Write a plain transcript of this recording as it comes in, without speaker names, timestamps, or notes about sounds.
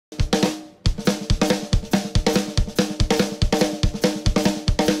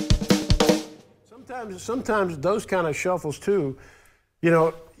sometimes those kind of shuffles too, you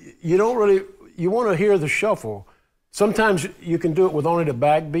know, you don't really, you want to hear the shuffle. Sometimes you can do it with only the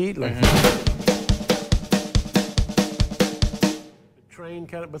backbeat, like the train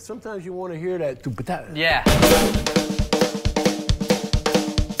kind of, but sometimes you want to hear that. Yeah.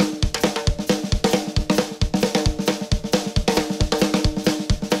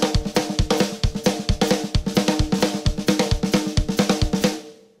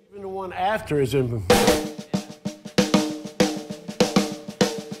 Even the one after is in.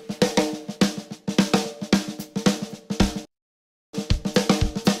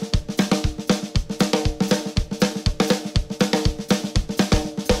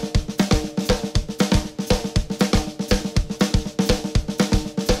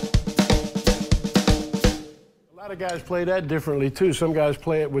 A lot of guys play that differently too. Some guys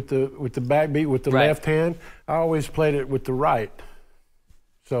play it with the backbeat with the left hand. I always played it with the right.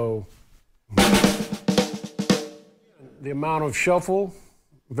 So the amount of shuffle,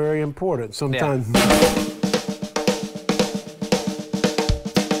 very important. Sometimes.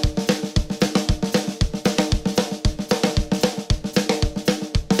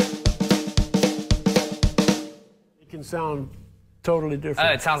 It can sound totally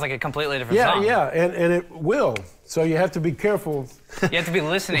different. It sounds like a completely different song. Yeah, and it will. So you have to be careful. You have to be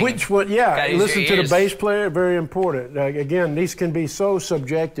listening. Which one? Yeah, listen to the ears. bass player. Very important. Again, these can be so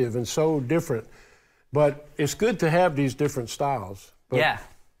subjective and so different, but it's good to have these different styles. But Yeah.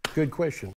 Good question.